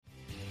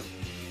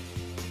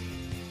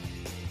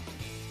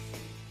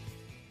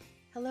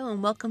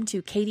and welcome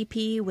to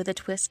KDP with a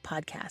Twist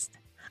podcast.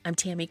 I'm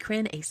Tammy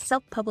Crin, a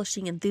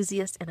self-publishing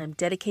enthusiast, and I'm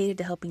dedicated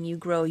to helping you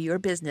grow your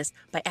business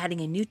by adding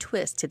a new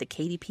twist to the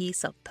KDP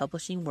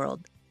self-publishing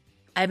world.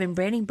 I've been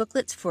branding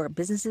booklets for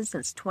businesses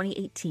since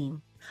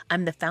 2018.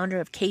 I'm the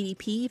founder of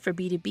KDP for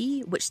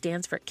B2B, which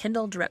stands for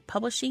Kindle Direct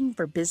Publishing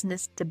for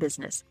Business to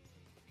Business.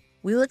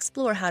 We'll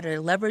explore how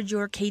to leverage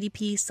your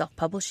KDP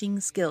self-publishing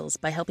skills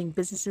by helping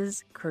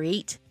businesses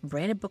create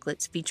branded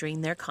booklets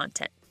featuring their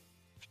content.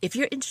 If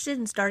you're interested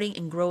in starting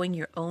and growing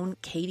your own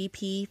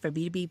KDP for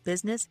B2B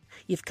business,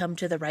 you've come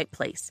to the right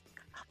place.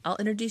 I'll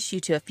introduce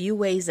you to a few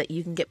ways that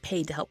you can get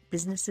paid to help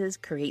businesses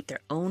create their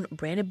own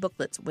branded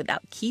booklets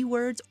without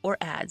keywords or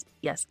ads.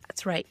 Yes,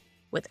 that's right,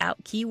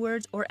 without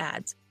keywords or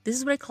ads. This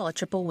is what I call a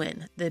triple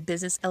win. The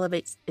business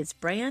elevates its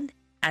brand,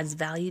 adds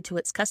value to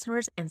its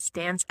customers, and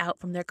stands out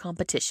from their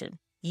competition.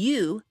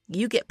 You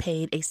get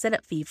paid a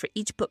setup fee for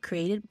each book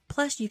created,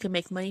 plus you can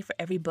make money for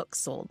every book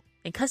sold.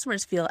 And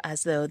customers feel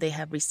as though they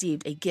have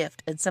received a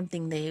gift and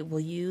something they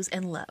will use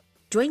and love.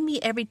 Join me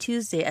every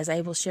Tuesday as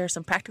I will share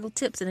some practical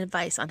tips and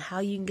advice on how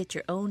you can get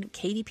your own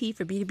KDP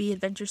for B2B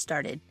adventure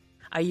started.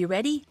 Are you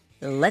ready?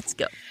 Let's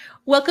go.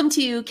 Welcome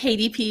to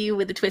KDP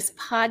with a Twist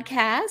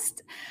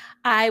podcast.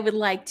 I would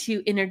like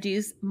to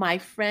introduce my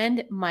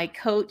friend, my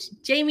coach,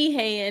 Jamie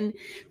Hayen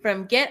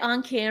from Get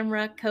On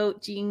Camera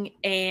Coaching.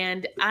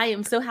 And I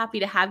am so happy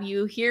to have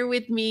you here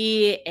with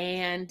me.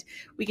 And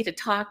we get to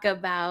talk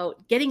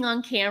about getting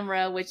on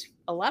camera, which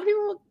a lot of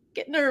people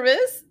get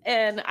nervous.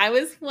 And I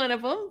was one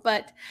of them.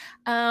 But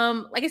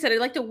like I said, I'd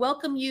like to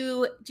welcome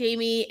you,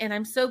 Jamie. And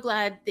I'm so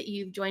glad that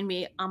you've joined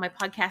me on my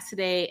podcast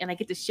today. And I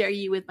get to share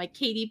you with my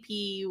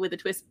KDP with a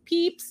Twist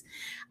peeps.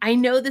 I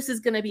know this is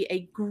going to be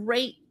a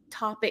great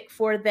topic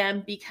for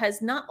them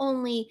because not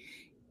only,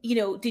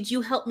 did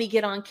you help me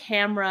get on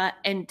camera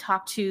and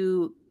talk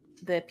to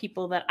the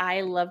people that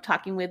I love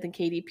talking with in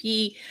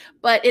KDP,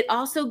 but it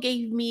also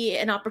gave me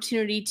an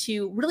opportunity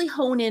to really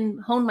hone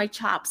my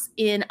chops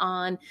in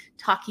on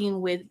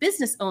talking with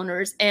business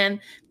owners.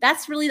 And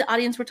that's really the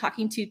audience we're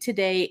talking to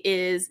today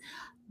is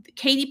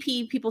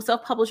KDP people,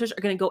 self-publishers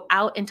are going to go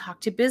out and talk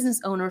to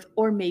business owners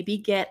or maybe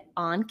get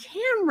on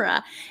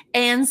camera.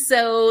 And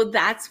so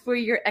that's where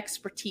your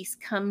expertise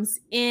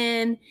comes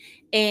in.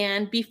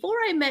 And before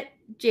I met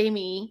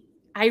Jamie,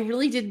 I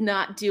really did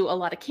not do a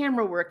lot of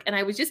camera work. And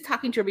I was just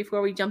talking to her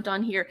before we jumped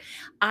on here.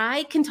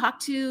 I can talk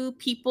to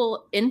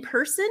people in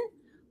person,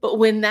 but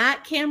when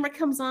that camera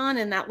comes on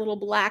and that little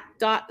black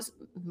dot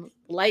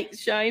light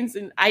shines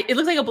and it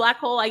looks like a black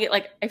hole,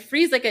 I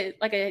freeze like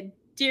a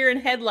deer in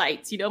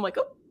headlights, I'm like,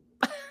 oh.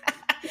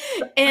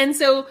 And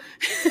so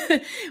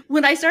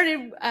when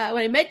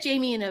I met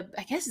Jamie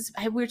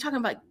we were talking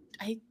about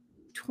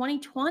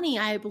 2020,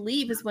 I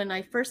believe is when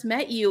I first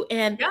met you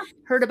and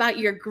heard about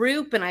your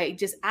group. And I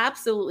just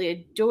absolutely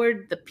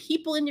adored the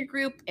people in your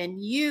group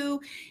and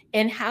you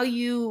and how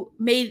you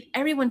made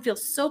everyone feel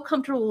so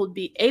comfortable to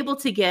be able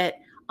to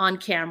get on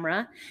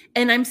camera.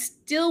 And I'm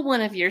still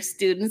one of your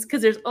students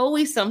because there's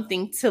always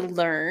something to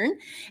learn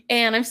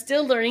and I'm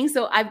still learning.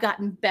 So I've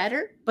gotten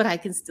better, but I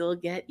can still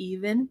get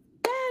even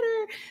better.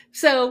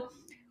 So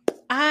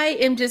I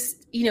am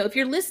just, if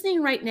you're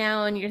listening right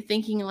now and you're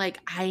thinking like,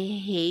 I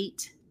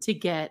hate to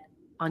get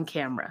on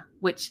camera,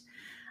 which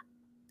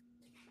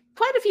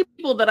quite a few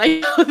people that I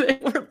know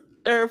that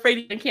are afraid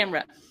to get on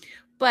camera,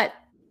 but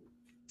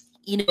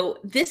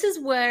this is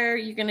where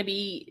you're going to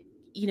be,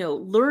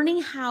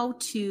 learning how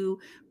to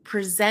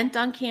present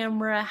on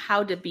camera,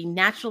 how to be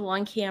natural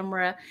on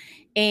camera.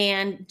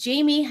 And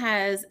Jamie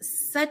has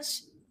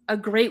such a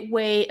great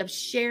way of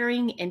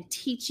sharing and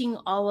teaching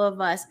all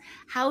of us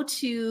how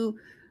to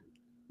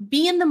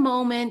be in the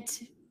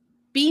moment,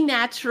 be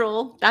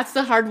natural. That's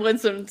the hard one.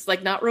 So it's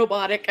like not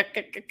robotic.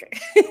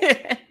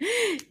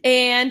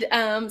 And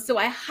so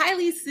I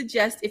highly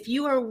suggest if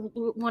you are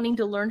wanting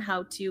to learn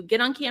how to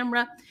get on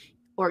camera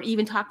or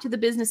even talk to the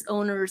business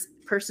owners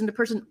person to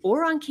person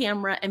or on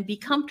camera and be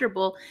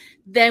comfortable,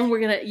 then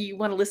you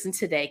want to listen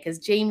today because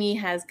Jamie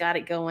has got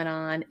it going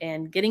on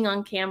and getting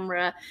on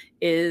camera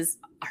is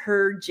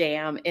her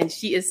jam and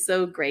she is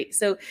so great.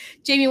 So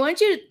Jamie, why don't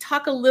you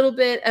talk a little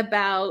bit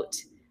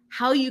about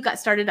how you got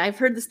started? I've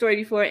heard the story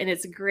before and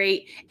it's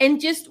great.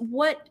 And just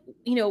what,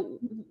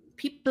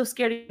 people are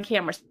scared of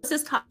cameras. Let's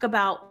just talk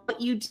about what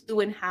you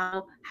do and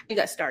how you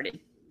got started.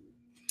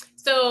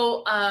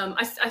 So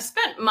I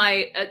spent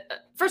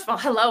first of all,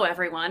 hello,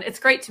 everyone. It's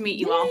great to meet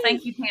you all.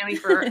 Thank you, Tammy,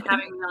 for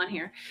having me on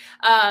here.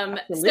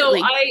 So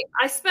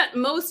I spent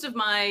most of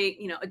my,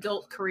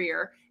 adult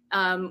career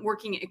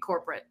working in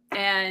corporate.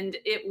 And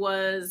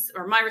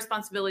my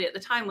responsibility at the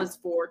time was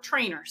for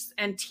trainers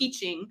and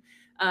teaching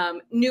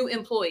new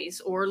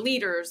employees or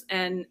leaders.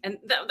 And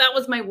that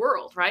was my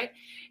world, right?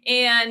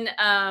 And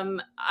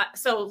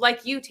so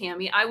like you,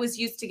 Tammy, I was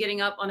used to getting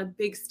up on a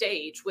big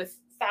stage with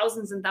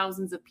thousands and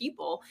thousands of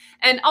people.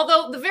 And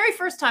although the very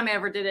first time I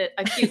ever did it,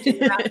 I puked in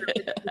the bathroom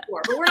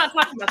before, but we're not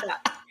talking about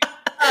that.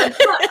 But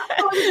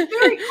I was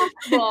very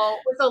comfortable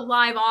with a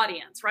live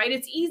audience, right?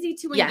 It's easy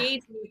to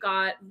engage when you've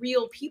got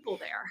real people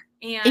there.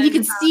 And you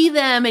can see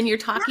them and you're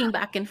talking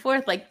back and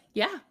forth. Like,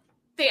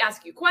 they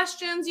ask you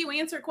questions, you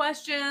answer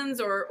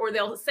questions, or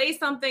they'll say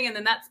something and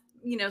then that's,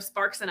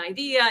 sparks an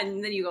idea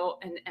and then you go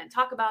and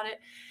talk about it.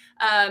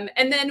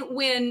 And then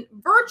when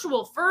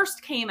virtual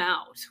first came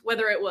out,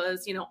 whether it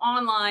was,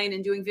 online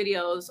and doing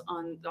videos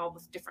on all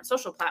the different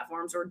social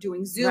platforms or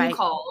doing Zoom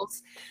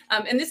calls,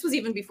 and this was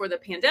even before the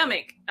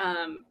pandemic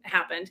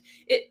happened,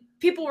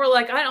 people were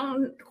like, I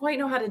don't quite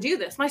know how to do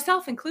this,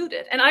 myself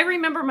included. And I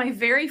remember my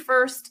very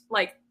first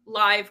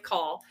live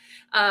call.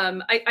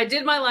 I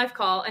did my live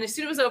call, and as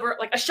soon as it was over,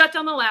 I shut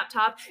down the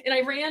laptop and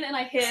I ran and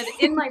I hid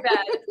in my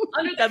bed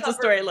under the That's a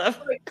story I love.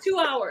 for 2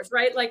 hours,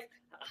 right?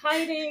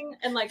 Hiding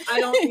and I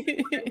don't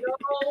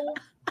know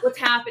what's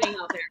happening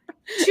out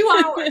there.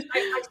 2 hours.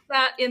 I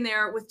sat in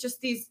there with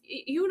just these,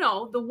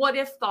 the what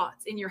if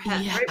thoughts in your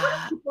head,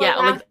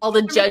 right? All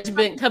the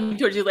judgment coming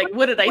towards you.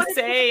 What did I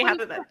say? How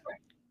did that?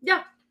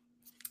 Yeah.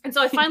 And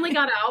so I finally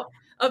got out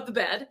of the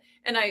bed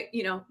and I,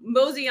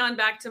 mosey on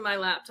back to my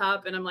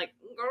laptop and I'm like,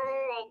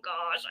 oh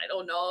gosh, I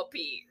don't know,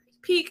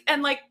 peek.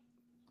 And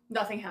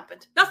nothing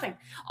happened. Nothing.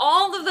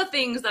 All of the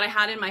things that I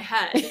had in my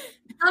head,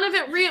 none of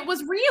it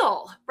was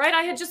real, right?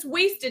 I had just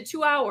wasted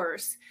 2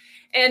 hours.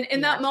 And in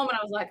that moment,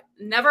 I was like,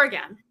 never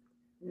again.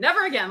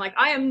 Never again.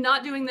 I am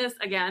not doing this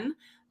again.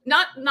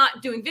 Not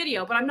doing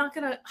video, but I'm not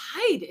going to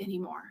hide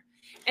anymore.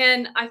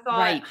 And I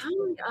thought, how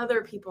many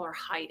other people are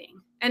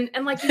hiding? And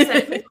like you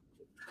said, it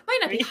might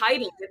not be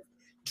hiding, it's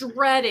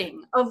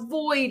dreading,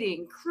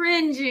 avoiding,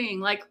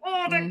 cringing,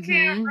 the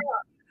camera.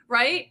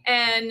 Right.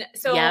 And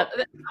so that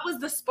was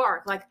the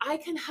spark. I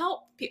can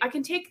help. I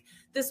can take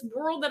this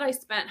world that I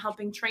spent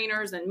helping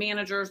trainers and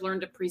managers learn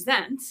to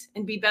present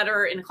and be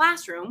better in a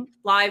classroom,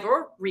 live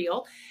or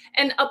real,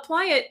 and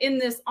apply it in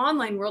this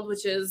online world,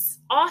 which is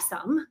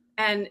awesome.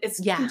 And it's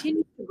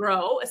continued to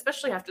grow,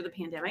 especially after the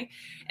pandemic.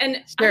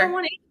 And I don't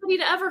want anybody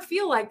to ever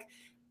feel like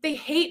they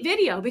hate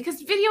video,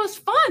 because video is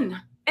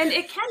fun and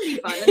it can be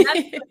fun. And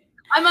that's,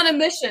 I'm on a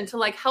mission to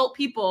help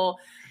people.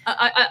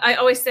 I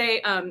always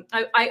say,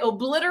 I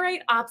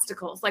obliterate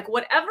obstacles.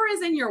 Whatever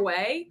is in your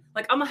way,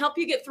 I'm gonna help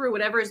you get through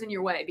whatever is in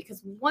your way,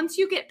 because once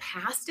you get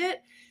past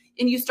it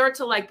and you start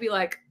to be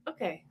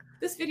okay,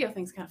 this video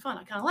thing's kind of fun,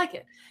 I kind of like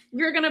it,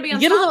 you're gonna be on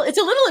top. It's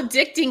a little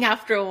addicting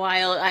after a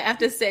while, I have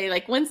to say.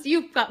 Once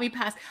you've got me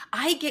past,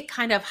 I get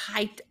kind of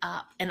hyped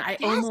up and I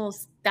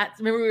almost,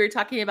 remember we were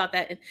talking about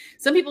that, and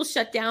some people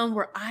shut down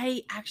where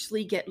I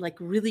actually get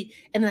really,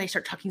 and then I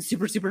start talking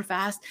super, super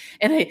fast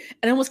and I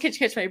almost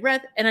catch my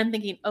breath, and I'm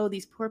thinking, oh,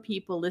 these poor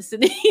people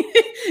listening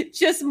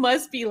just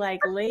must be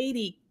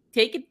lady,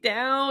 take it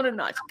down a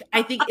notch.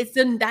 I think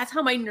that's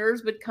how my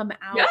nerves would come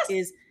out.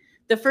 Is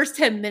the first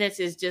 10 minutes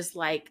is just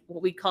what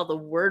we call the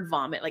word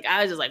vomit.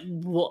 I was just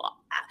whoa,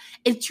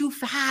 it's too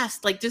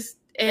fast.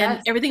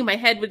 And everything in my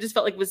head just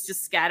felt was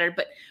just scattered.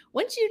 But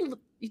once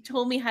you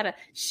told me how to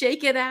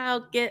shake it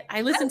out,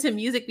 I listen to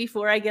music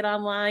before I get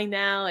online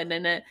now. And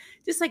then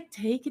just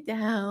take it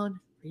down,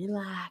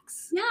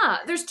 relax. Yeah.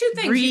 There's two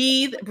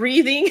things.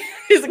 Breathing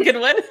is a good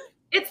one.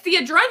 It's the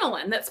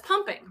adrenaline that's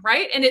pumping,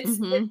 right? And it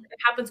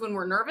happens when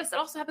we're nervous. It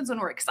also happens when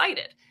we're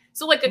excited.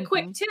 So a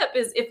quick tip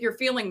is, if you're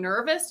feeling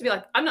nervous, to be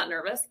I'm not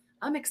nervous,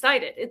 I'm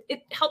excited.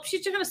 It helps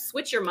you to kind of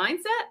switch your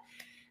mindset.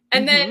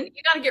 And then you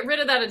got to get rid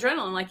of that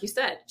adrenaline. Like you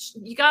said,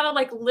 you got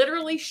to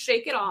literally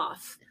shake it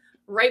off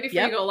right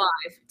before you go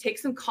live. Take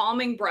some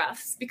calming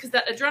breaths, because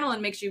that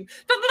adrenaline makes you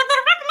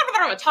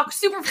talk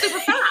super, super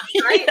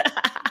fast, right?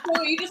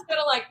 So you just got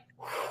to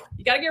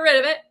you got to get rid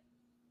of it,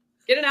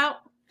 get it out.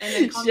 And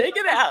then shake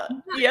it out.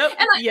 Yep.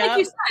 And like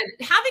you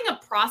said, having a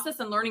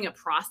process and learning a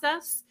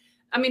process.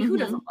 I mean, who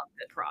doesn't love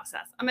the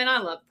process? I mean, I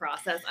love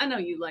process. I know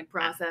you like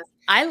process.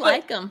 I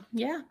like them.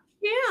 Yeah.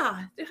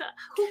 Yeah.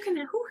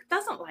 Who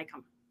doesn't like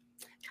them?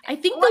 I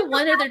think the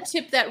one other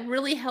tip that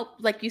really helped,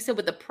 like you said,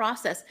 with the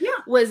process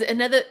was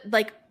another,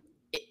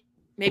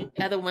 maybe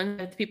another one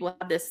that people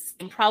have this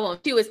same problem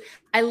too, is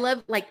I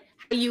love how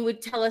you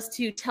would tell us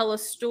to tell a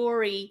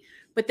story,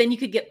 but then you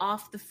could get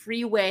off the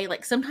freeway.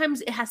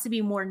 Sometimes it has to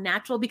be more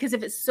natural, because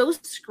if it's so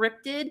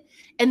scripted,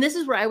 and this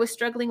is where I was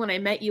struggling when I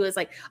met you, is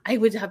I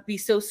would be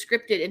so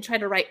scripted and try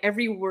to write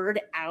every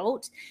word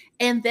out.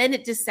 And then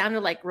it just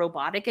sounded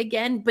robotic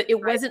again, but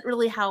it wasn't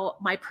really how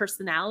my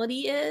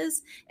personality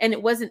is. And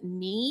it wasn't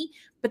me.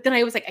 But then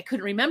I was I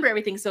couldn't remember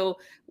everything. So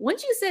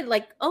once you said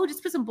oh,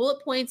 just put some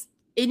bullet points,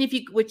 and if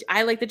you, which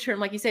I like the term,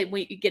 like you said,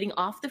 when you're getting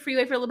off the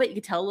freeway for a little bit, you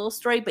can tell a little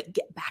story, but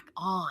get back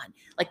on.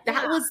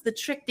 That was the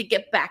trick, to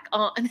get back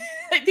on.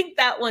 I think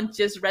that one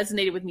just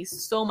resonated with me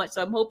so much.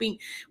 So I'm hoping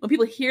when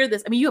people hear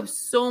this, I mean, you have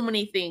so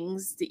many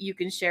things that you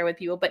can share with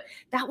people, but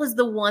that was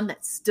the one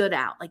that stood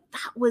out.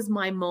 That was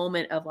my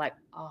moment of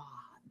oh,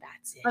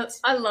 that's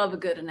it. I love a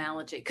good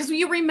analogy, because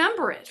you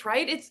remember it,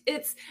 right?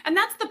 It's, and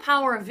that's the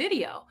power of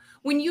video.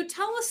 When you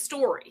tell a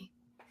story,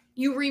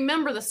 you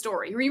remember the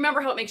story. You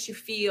remember how it makes you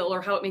feel or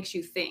how it makes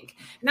you think.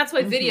 And that's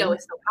why video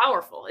is so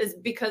powerful, is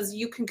because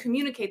you can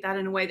communicate that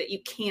in a way that you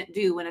can't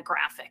do in a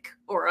graphic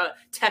or a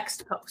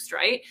text post,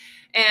 right?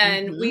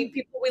 And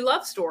we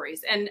love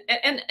stories. And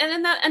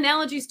in that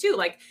analogies too,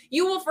 like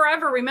you will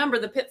forever remember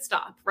the pit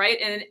stop, right?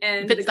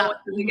 And the going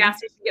to the gas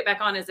station, get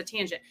back on as a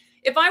tangent.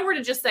 If I were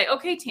to just say,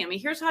 okay, Tammy,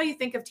 here's how you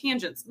think of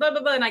tangents, blah,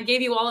 blah, blah, and I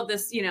gave you all of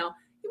this, you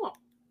won't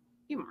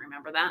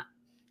remember that.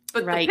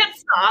 But the pit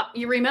stop,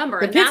 you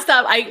remember. The pit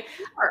stop, I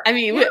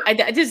mean,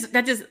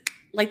 that just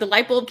like the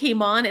light bulb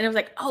came on and I was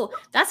like, oh,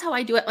 that's how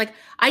I do it. Like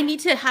I need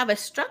to have a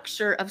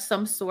structure of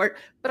some sort,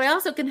 but I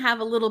also can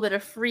have a little bit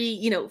of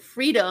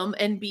freedom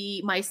and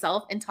be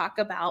myself and talk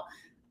about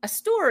a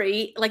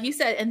story, like you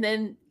said, and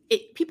then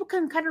people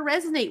can kind of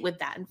resonate with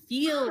that and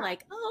feel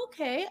like, oh,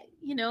 okay,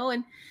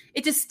 and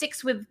it just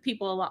sticks with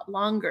people a lot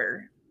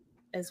longer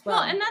as well.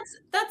 And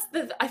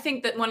I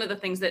think that one of the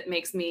things that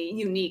makes me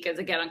unique as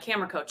a Get on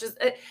Camera coach is,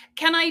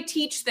 can I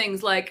teach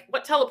things like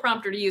what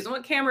teleprompter to use and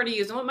what camera to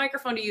use and what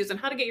microphone to use and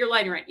how to get your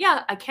lighting right?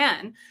 Yeah, I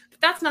can, but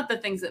that's not the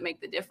things that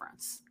make the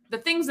difference. The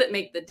things that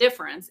make the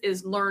difference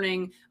is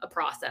learning a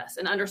process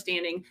and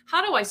understanding,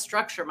 how do I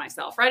structure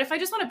myself, right? If I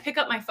just want to pick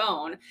up my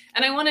phone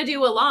and I want to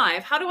do a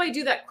live, how do I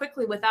do that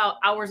quickly without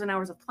hours and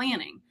hours of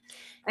planning?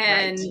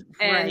 And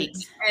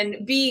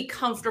be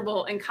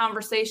comfortable and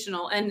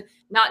conversational and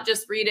not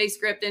just read a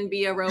script and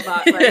be a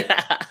robot. Right?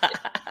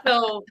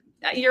 So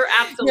you're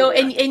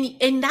absolutely right.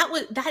 And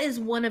that is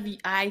one of,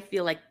 I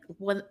feel like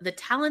the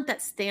talent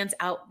that stands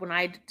out when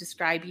I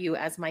describe you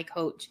as my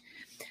coach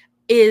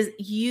is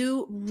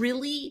you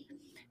really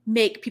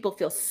make people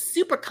feel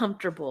super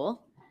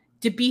comfortable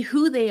to be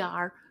who they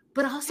are,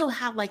 but also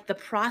have like the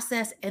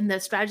process and the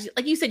strategy.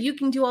 Like you said, you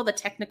can do all the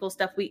technical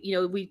stuff.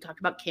 We talked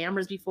about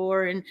cameras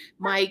before and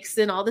mics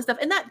and all this stuff.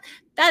 And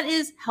that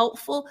is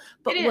helpful.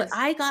 But what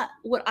I got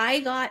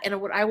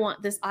and what I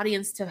want this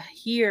audience to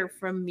hear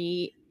from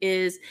me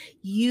is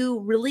you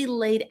really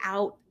laid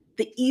out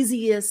the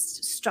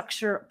easiest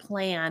structure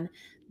plan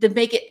to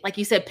make it, like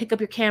you said, pick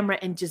up your camera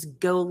and just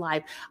go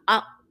live.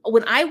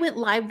 When I went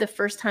live the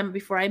first time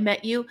before I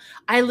met you,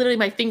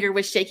 my finger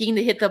was shaking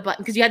to hit the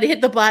button because you had to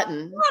hit the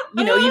button,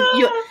 and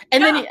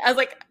then I was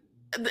like,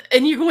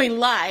 and you're going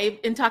live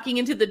and talking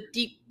into the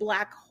deep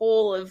black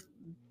hole of,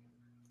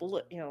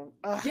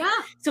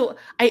 So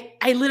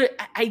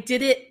I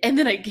did it, and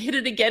then I hit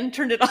it again,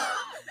 turned it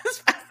off as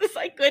fast as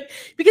I could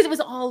because it was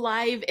all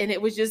live, and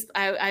it was just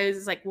I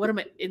was like, what am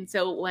I? And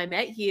so when I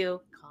met you,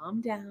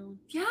 calm down,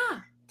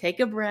 take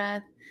a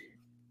breath,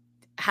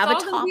 have a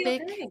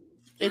topic.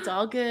 It's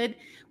all good.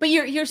 But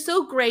you're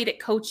so great at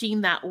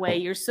coaching that way.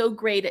 You're so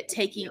great at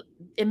taking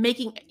and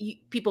making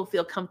people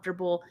feel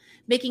comfortable,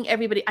 making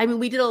everybody. I mean,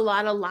 we did a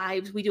lot of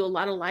lives. We do a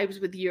lot of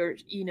lives with your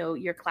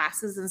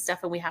classes and stuff,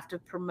 and we have to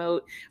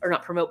go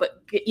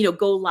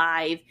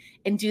live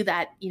and do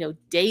that,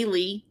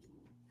 daily.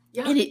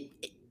 Yeah.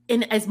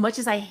 And as much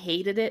as I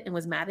hated it and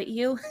was mad at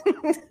you,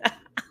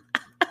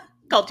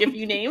 called you a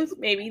few names,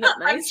 maybe not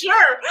nice. I'm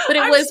sure. But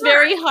it was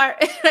very hard.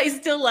 I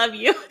still love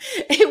you.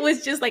 It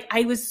was just like,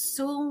 I was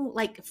so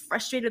like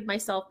frustrated with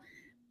myself,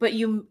 but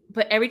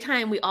every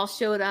time we all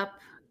showed up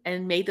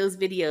and made those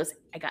videos,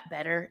 I got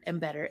better and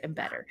better and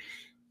better.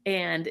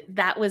 And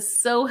that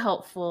was so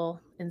helpful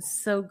and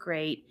so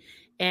great.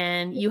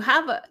 And you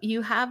have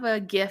a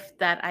gift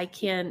that I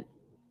can't,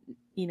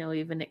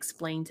 even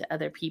explain to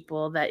other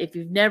people, that if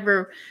you've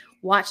never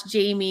watched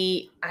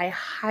Jamie, I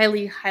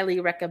highly, highly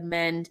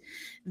recommend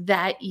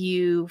that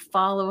you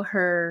follow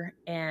her,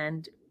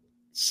 and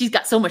she's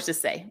got so much to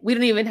say. We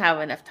don't even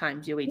have enough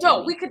time, do we, Jamie?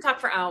 No, we could talk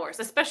for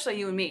hours, especially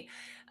you and me.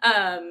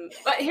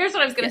 But here's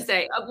what I was going to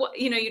say.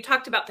 You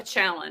talked about the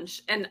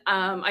challenge, and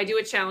I do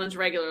a challenge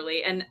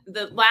regularly. And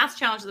the last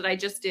challenge that I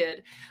just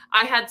did,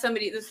 I had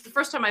somebody, this is the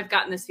first time I've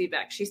gotten this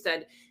feedback. She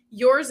said,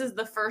 yours is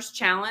the first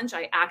challenge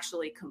I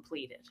actually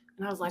completed.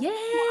 And I was like, yay!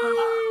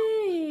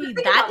 Wow.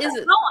 That is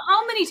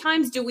how many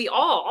times do we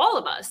all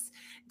of us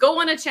go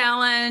on a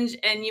challenge,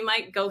 and you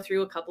might go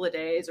through a couple of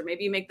days, or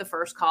maybe you make the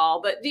first call,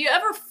 but do you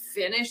ever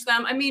finish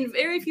them? I mean,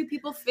 very few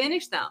people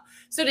finish them.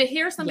 So to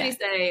hear somebody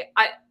say,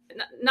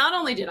 not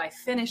only did I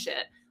finish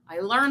it, I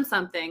learned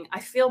something,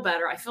 I feel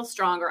better, I feel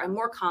stronger, I'm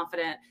more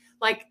confident.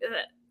 Like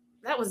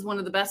that was one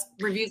of the best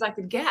reviews I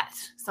could get.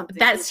 Something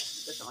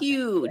that's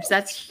huge. Like that.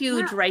 That's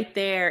huge right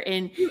there.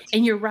 And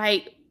you're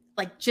right.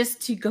 Like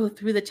just to go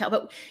through the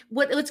challenge.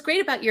 But what's great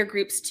about your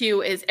groups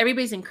too is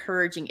everybody's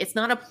encouraging. It's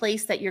not a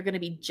place that you're going to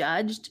be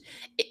judged.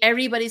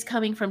 Everybody's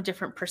coming from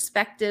different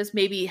perspectives,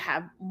 maybe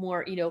have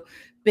more,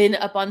 been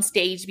up on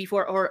stage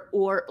before,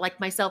 or like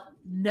myself,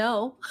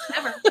 no,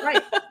 never.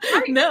 Right.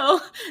 No,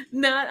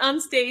 not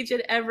on stage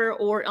and ever,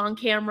 or on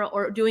camera,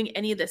 or doing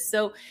any of this.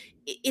 So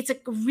it's a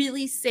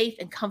really safe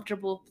and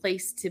comfortable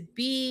place to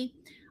be.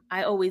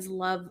 I always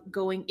love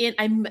going in.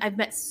 I've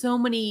met so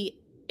many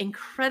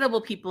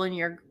incredible people in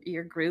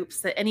your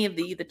groups, that any of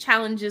the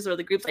challenges or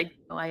the groups,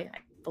 I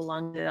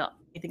belong to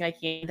anything I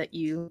can that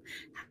you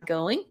have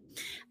going.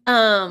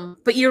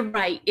 But you're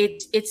right.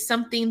 It's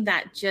something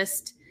that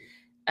just,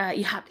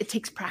 it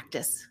takes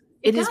practice.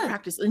 It is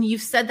practice. And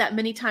you've said that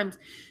many times.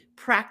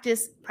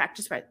 Practice,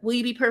 right? Will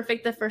you be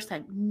perfect the first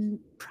time?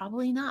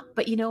 Probably not.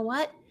 But you know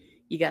what?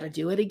 You got to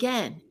do it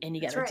again, and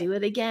you got to do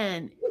it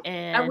again.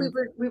 And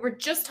we were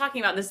just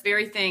talking about this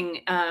very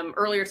thing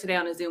earlier today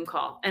on a Zoom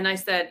call. And I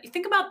said,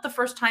 think about the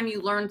first time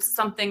you learned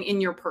something in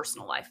your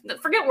personal life.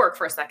 Forget work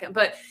for a second,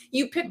 but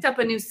you picked up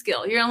a new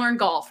skill. You're going to learn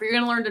golf, or you're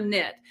going to learn to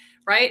knit,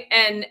 right?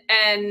 And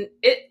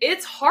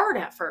it's hard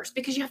at first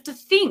because you have to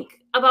think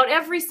about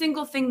every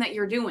single thing that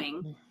you're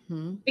doing.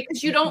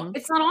 Because you don't,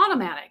 it's not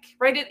automatic,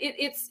 right?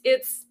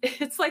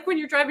 It's like when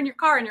you're driving your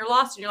car and you're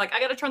lost and you're like, I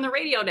got to turn the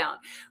radio down.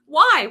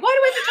 Why do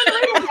I have to turn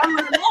the radio down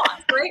when I'm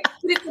lost, right? But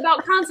it's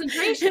about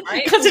concentration,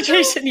 right?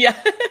 Concentration,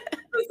 yeah.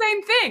 The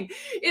same thing.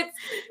 It's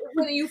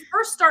when you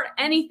first start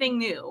anything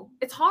new,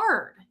 it's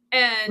hard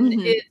and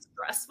it's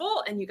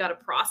stressful, and you got to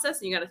process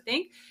and you got to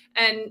think.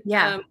 And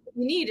what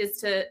you need is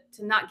to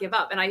not give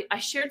up. And I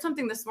shared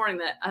something this morning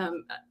that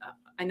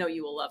I know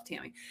you will love,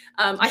 Tammy.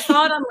 I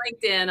saw it on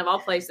LinkedIn of all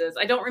places.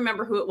 I don't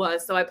remember who it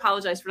was, so I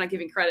apologize for not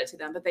giving credit to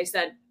them. But they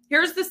said,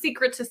 here's the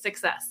secret to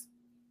success.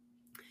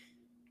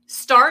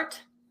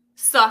 Start,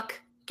 suck,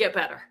 get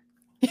better.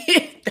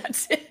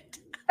 That's it.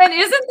 And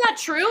isn't that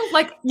true?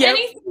 Like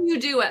anything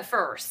you do at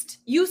first,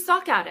 you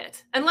suck at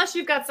it. Unless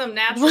you've got some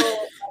natural,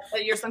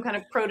 you're some kind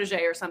of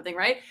protege or something,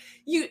 right?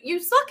 You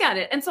suck at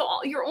it. And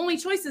so your only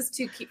choice is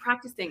to keep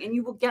practicing, and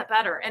you will get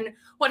better. And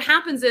what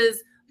happens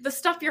is, the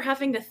stuff you're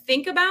having to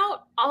think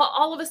about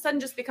all of a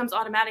sudden just becomes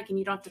automatic, and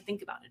you don't have to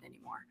think about it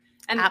anymore.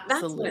 And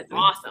that's when it's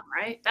awesome,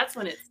 right? That's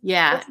when it's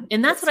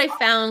and that's what I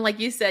found. Like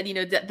you said,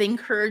 the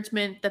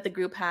encouragement that the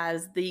group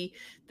has, the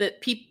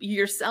people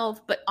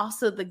yourself, but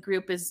also the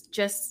group is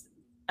just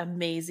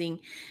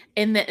amazing.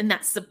 And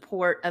that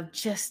support of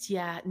just,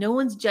 no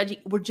one's judging.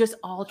 We're just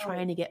all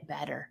trying to get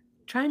better,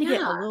 trying to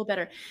get a little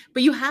better,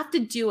 but you have to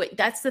do it.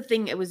 That's the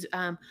thing. It was,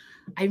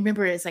 I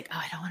remember it's like,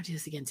 I don't want to do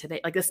this again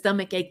today. Like the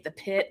stomach ache, the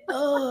pit.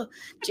 Oh,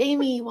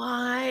 Jamie,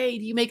 why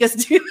do you make us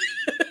do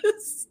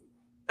this?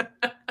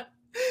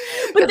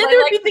 But then there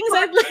would be things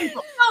I'd like.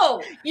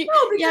 No,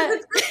 because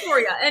it's good for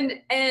you.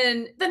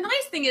 And the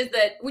nice thing is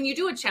that when you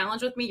do a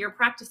challenge with me, you're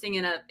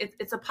practicing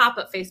it's a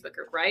pop-up Facebook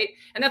group, right?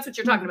 And that's what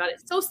you're talking about.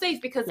 It's so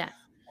safe because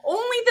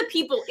only the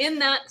people in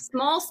that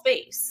small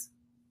space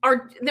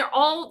they're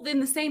all in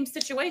the same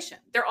situation.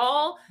 They're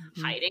all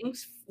hiding,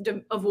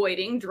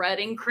 avoiding,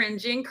 dreading,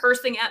 cringing,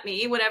 cursing at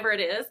me, whatever it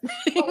is.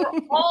 But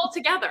we're all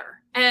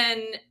together,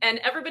 and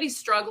everybody's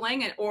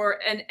struggling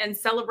and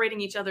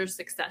celebrating each other's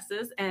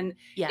successes. And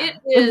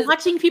and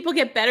watching people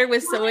get better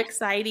was so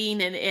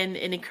exciting and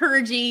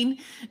encouraging.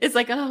 It's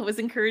like, it was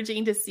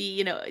encouraging to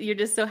see, you're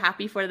just so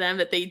happy for them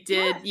that they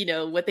did,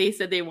 what they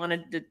said they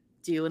wanted to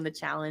do in the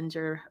challenge,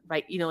 or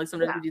like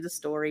sometimes we do the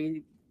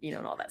story,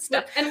 and all that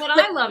stuff. And what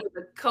I love as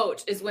a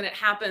coach is when it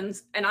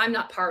happens and I'm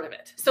not part of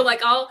it. So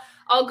like I'll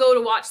go to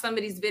watch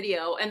somebody's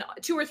video and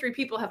 2 or 3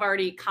 people have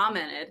already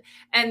commented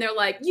and they're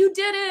like, you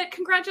did it.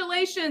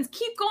 Congratulations.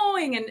 Keep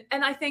going.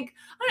 And I think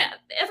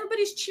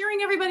everybody's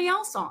cheering everybody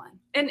else on.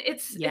 And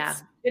it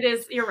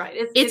is, you're right.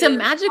 It's a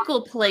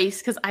magical place,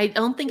 because I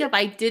don't think if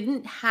I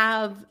didn't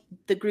have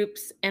the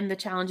groups and the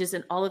challenges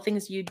and all the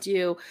things you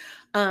do,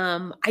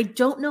 I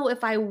don't know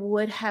if I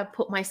would have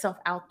put myself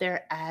out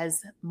there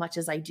as much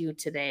as I do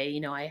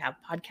today. I have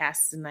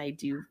podcasts and I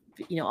do,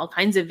 all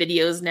kinds of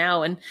videos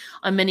now and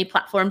on many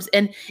platforms.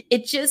 And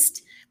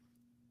it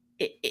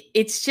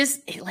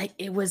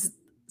was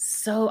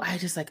so, I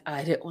just like,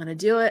 I didn't want to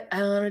do it.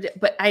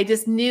 But I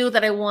just knew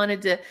that I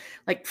wanted to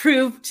like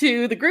prove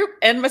to the group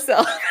and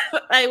myself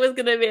I was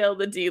going to be able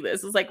to do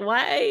this. It's like,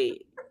 why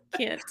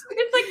can't?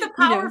 It's like the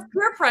power of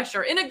peer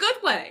pressure in a good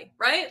way,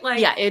 right?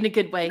 Like, in a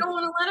good way. You don't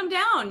want to let them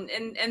down.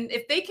 And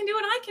if they can do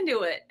it, I can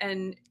do it.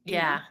 And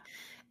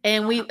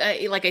and we,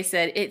 like I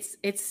said,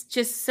 it's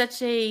just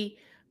such a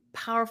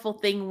powerful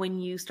thing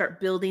when you start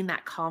building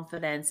that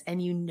confidence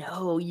and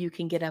you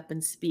can get up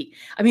and speak.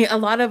 I mean, a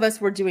lot of us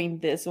were doing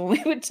this when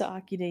we would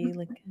talk,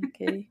 like,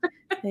 okay,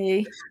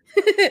 hey.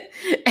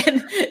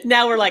 And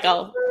now we're like,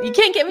 oh, you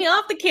can't get me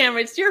off the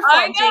camera. It's your fault,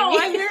 I know, Jamie.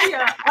 I hear you.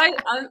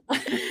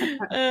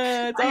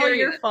 It's all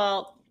your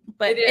fault.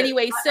 But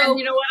anyway, so and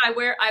you know what? I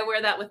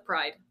wear that with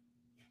pride.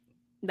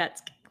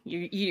 That's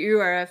you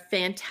are a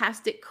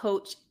fantastic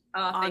coach.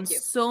 On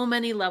so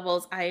many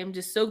levels. I am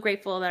just so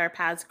grateful that our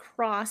paths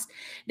crossed.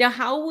 Now,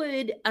 how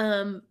would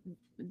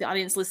the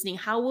audience listening,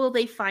 how will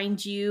they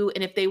find you?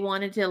 And if they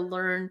wanted to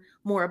learn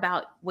more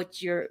about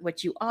what you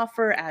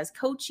offer as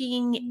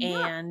coaching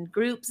and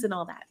groups and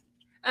all that?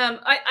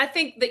 I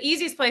think the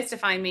easiest place to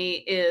find me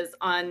is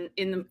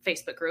in the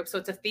Facebook group. So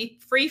it's a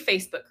free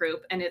Facebook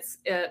group, and it's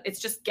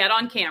just Get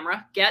on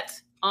Camera.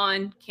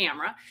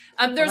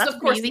 There's of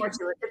course more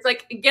to it. It's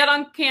like Get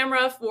on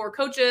Camera for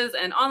coaches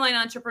and online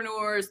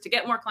entrepreneurs to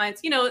get more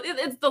clients.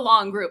 It's the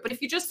long group, but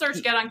if you just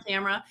search Get on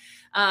Camera,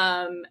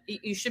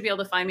 you should be able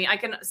to find me. I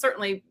can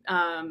certainly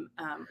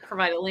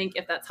provide a link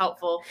if that's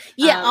helpful.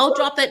 I'll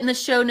drop that in the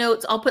show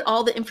notes. I'll put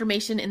all the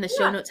information in the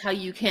show notes, how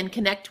you can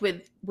connect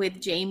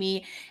with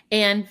Jamie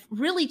and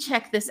really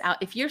check this out.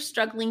 If you're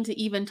struggling to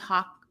even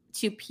talk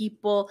to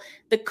people,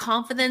 the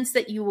confidence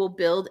that you will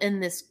build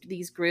in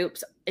these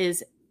groups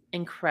is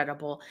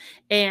incredible.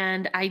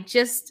 And I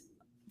just,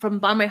 from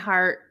bottom of my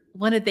heart,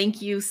 want to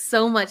thank you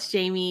so much,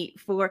 Jamie,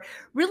 for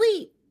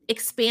really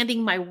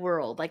expanding my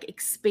world, like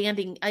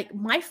expanding.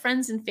 My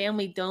friends and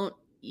family don't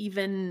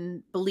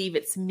even believe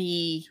it's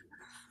me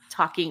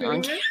talking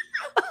on camera.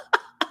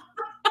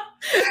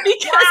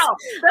 Wow,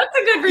 that's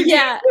a good review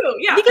too.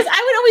 Yeah, because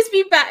I would always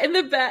be back in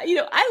the back.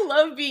 I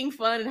love being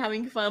fun and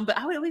having fun, but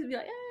I would always be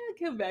like,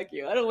 come back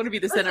here. I don't want to be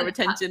the center of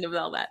attention of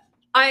all that.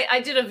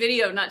 I did a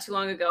video not too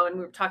long ago, and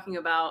we were talking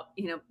about,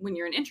 when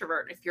you're an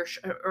introvert, if you're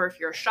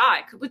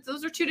shy,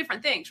 those are two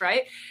different things,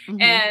 right?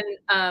 Mm-hmm.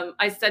 And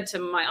I said to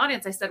my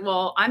audience, I said,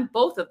 well, I'm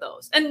both of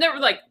those. And they were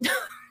like,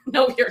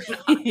 no, you're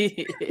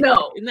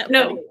not.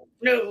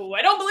 No,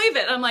 I don't believe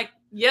it. I'm like,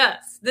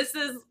 yes, this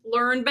is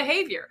learned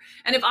behavior.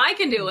 And if I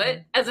can do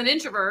it as an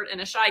introvert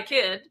and a shy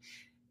kid,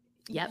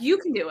 you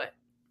can do it.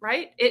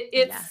 Right?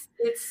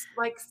 It's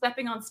like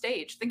stepping on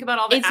stage. Think about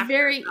all the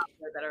actors out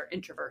there that are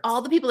introverts.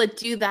 All the people that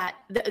do that.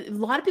 A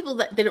lot of people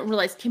that they don't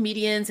realize,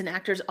 comedians and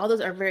actors, all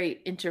those are very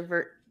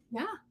introvert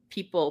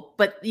people.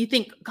 But you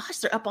think, gosh,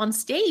 they're up on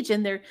stage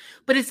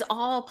but it's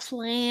all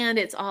planned.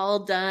 It's all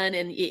done.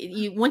 And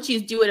once you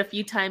do it a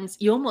few times,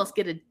 you almost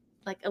get a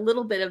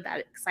little bit of that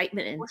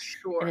excitement and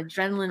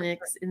adrenaline.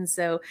 And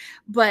so,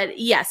 but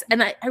yes.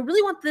 And I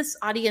really want this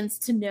audience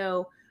to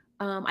know,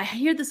 I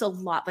hear this a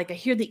lot. Like I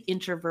hear the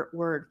introvert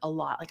word a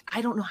lot. Like,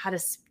 I don't know how to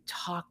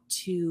talk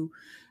to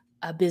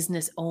a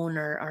business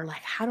owner, or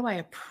like, how do I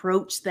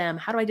approach them?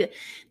 How do I do,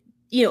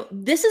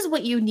 this is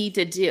what you need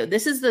to do.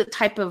 This is the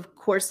type of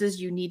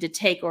courses you need to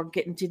take or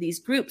get into these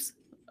groups.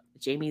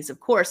 Jamie's, of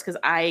course, because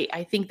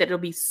I think that it'll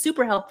be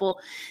super helpful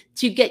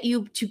to get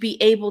you to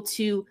be able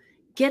to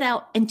get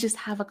out and just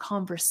have a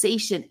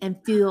conversation and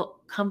feel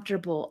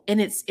comfortable.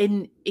 And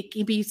it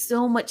can be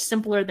so much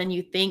simpler than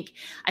you think.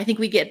 I think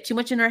we get too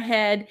much in our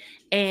head,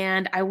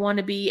 and I want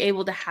to be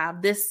able to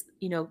have this,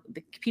 the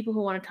people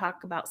who want to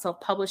talk about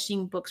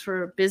self-publishing books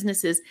for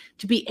businesses,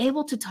 to be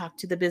able to talk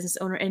to the business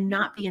owner and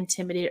not be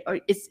intimidated. Or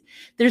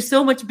there's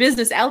so much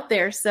business out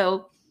there.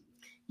 So,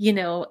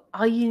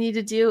 all you need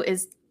to do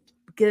is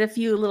get a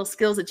few little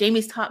skills that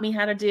Jamie's taught me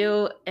how to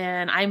do.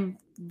 And I'm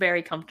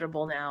very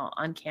comfortable now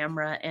on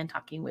camera and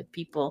talking with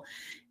people.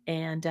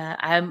 And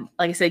I'm,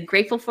 like I said,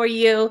 grateful for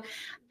you.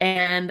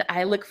 And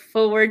I look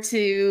forward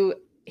to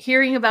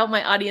hearing about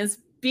my audience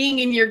being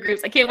in your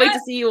groups. I can't wait to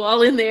see you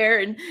all in there,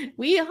 and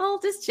we all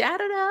just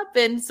chat it up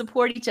and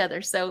support each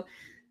other. So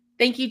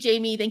thank you,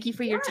 Jamie. Thank you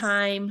for your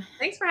time.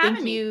 Thanks for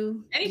having me.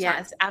 Anytime.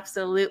 Yes,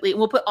 absolutely.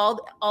 We'll put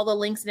all the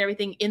links and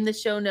everything in the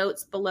show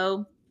notes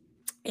below,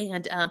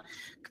 and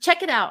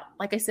check it out.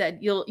 Like I said,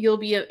 you'll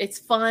be, it's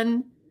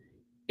fun.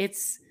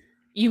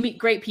 You meet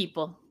great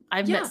people.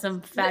 I've met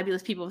some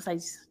fabulous people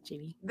besides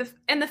Jamie.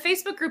 And the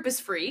Facebook group is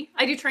free.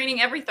 I do training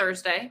every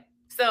Thursday.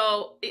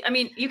 So,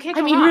 you can't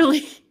go wrong.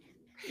 Really,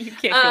 you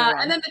can't go wrong.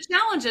 And then the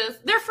challenges,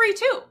 they're free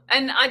too.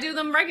 And I do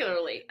them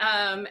regularly.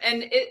 And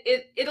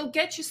it'll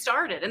get you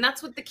started. And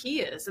that's what the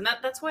key is. And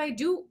that's why I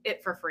do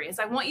it for free, is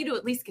I want you to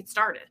at least get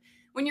started.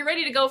 When you're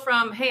ready to go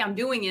from, hey, I'm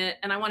doing it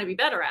and I want to be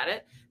better at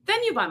it,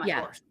 then you buy my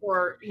course,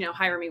 or,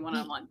 hire me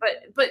one-on-one.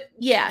 But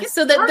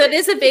so that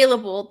is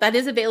available. That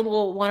is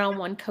available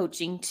one-on-one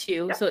coaching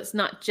too. Yeah. So it's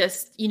not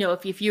just,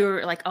 if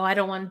you're like, oh, I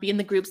don't want to be in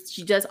the groups,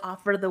 she does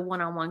offer the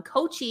one-on-one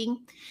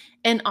coaching.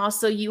 And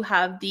also you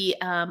have the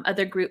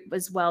other group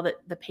as well, that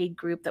the paid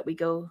group that we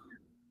go.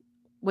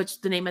 What's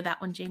the name of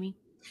that one, Jamie?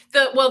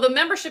 The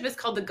membership is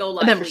called the Go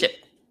Live membership.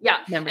 Yeah.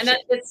 Membership. And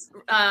it's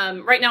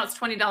right now it's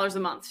 $20 a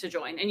month to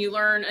join, and you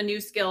learn a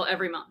new skill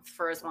every month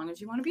for as long as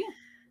you want to be in.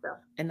 So.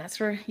 And that's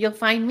where you'll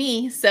find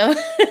me. So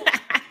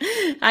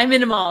I'm in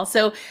them all.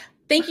 So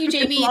thank you,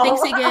 Jamie.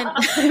 Thanks again.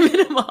 I'm in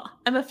them all.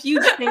 I'm a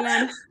huge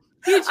fan.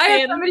 I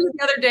had somebody the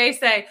other day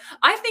say,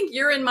 I think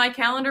you're in my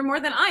calendar more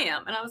than I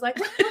am. And I was like,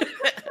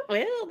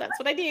 well, that's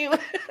what I do.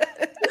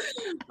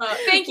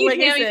 Thank you,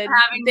 Tammy, for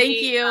having me.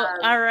 Thank you.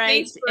 All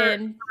right.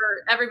 And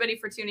for everybody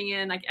for tuning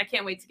in. I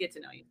can't wait to get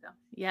to know you. So.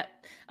 Yep.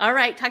 All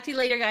right. Talk to you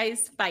later,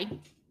 guys. Bye.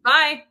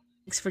 Bye.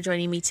 Thanks for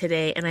joining me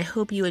today, and I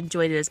hope you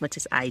enjoyed it as much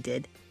as I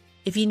did.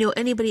 If you know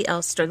anybody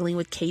else struggling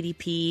with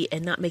KDP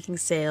and not making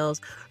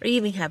sales, or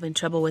even having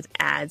trouble with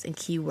ads and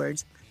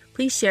keywords,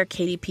 please share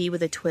KDP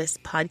with a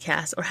Twist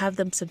podcast, or have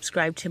them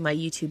subscribe to my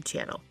YouTube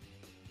channel.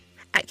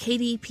 At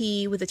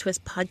KDP with a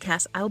Twist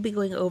podcast, I will be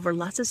going over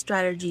lots of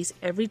strategies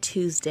every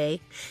Tuesday,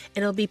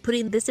 and I'll be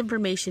putting this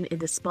information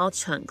into small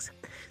chunks,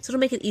 so it'll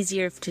make it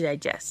easier to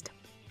digest.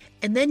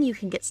 And then you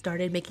can get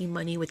started making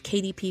money with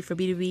KDP for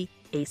B2B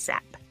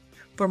ASAP.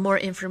 For more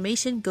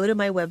information, go to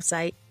my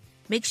website.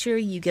 Make sure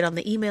you get on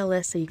the email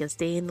list so you can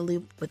stay in the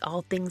loop with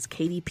all things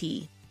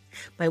KDP.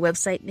 My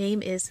website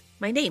name is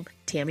my name,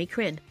 Tammy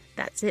Crin.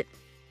 That's it,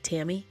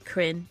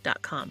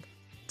 TammyCrin.com.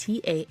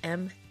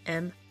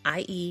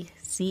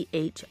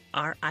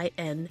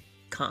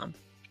 TammieChrin.com.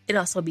 It'll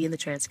also be in the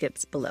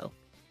transcripts below.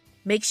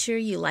 Make sure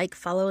you like,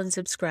 follow, and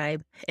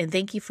subscribe. And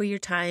thank you for your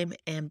time,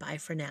 and bye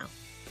for now.